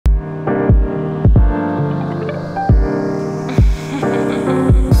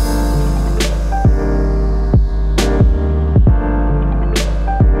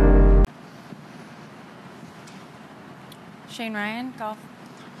Shane Ryan, golf.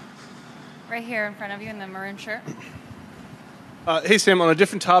 Right here in front of you in the maroon shirt. Hey Sam, on a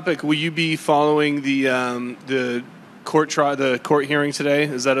different topic, will you be following the court hearing today?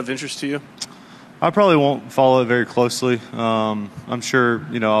 Is that of interest to you? I probably won't follow it very closely. I'm sure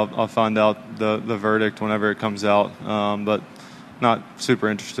I'll find out the verdict whenever it comes out, but not super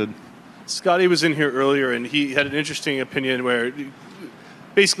interested. Scotty was in here earlier, and he had an interesting opinion where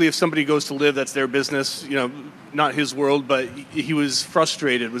basically if somebody goes to LIV, that's their business, not his world, but he was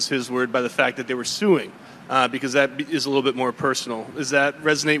frustrated, was his word, by the fact that they were suing because that is a little bit more personal. Does that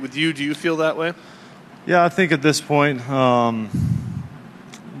resonate with you? Do you feel that way? Yeah, I think at this point,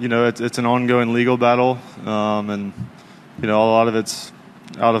 it's an ongoing legal battle, and a lot of it's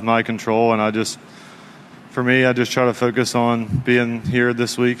out of my control, and for me, I just try to focus on being here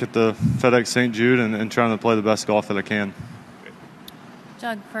this week at the FedEx St. Jude and trying to play the best golf that I can.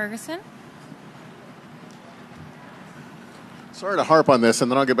 Doug Ferguson. Sorry to harp on this,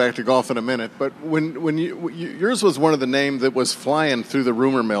 and then I'll get back to golf in a minute. But when yours was one of the names that was flying through the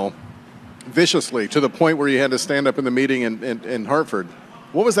rumor mill viciously to the point where you had to stand up in the meeting in Hartford.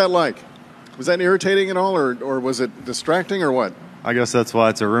 What was that like? Was that irritating at all, or was it distracting, or what? I guess that's why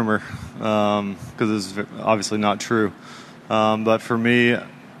it's a rumor, because it's obviously not true. But for me,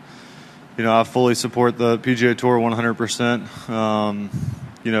 I fully support the PGA Tour 100%.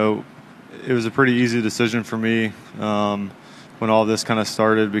 It was a pretty easy decision for me when all this kind of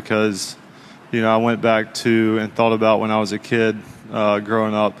started because, I went back to and thought about when I was a kid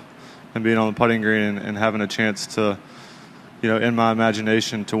growing up and being on the putting green and having a chance to, in my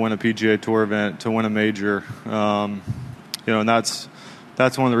imagination, to win a PGA Tour event, to win a major. And that's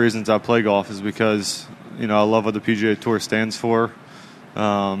one of the reasons I play golf is because, I love what the PGA Tour stands for.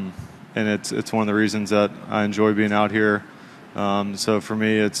 And it's one of the reasons that I enjoy being out here. So for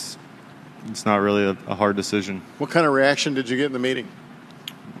me, it's not really a hard decision. What kind of reaction did you get in the meeting?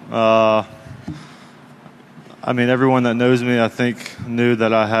 Everyone that knows me, I think, knew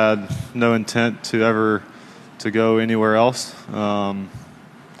that I had no intent to go anywhere else. And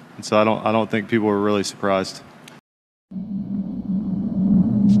so I don't think people were really surprised.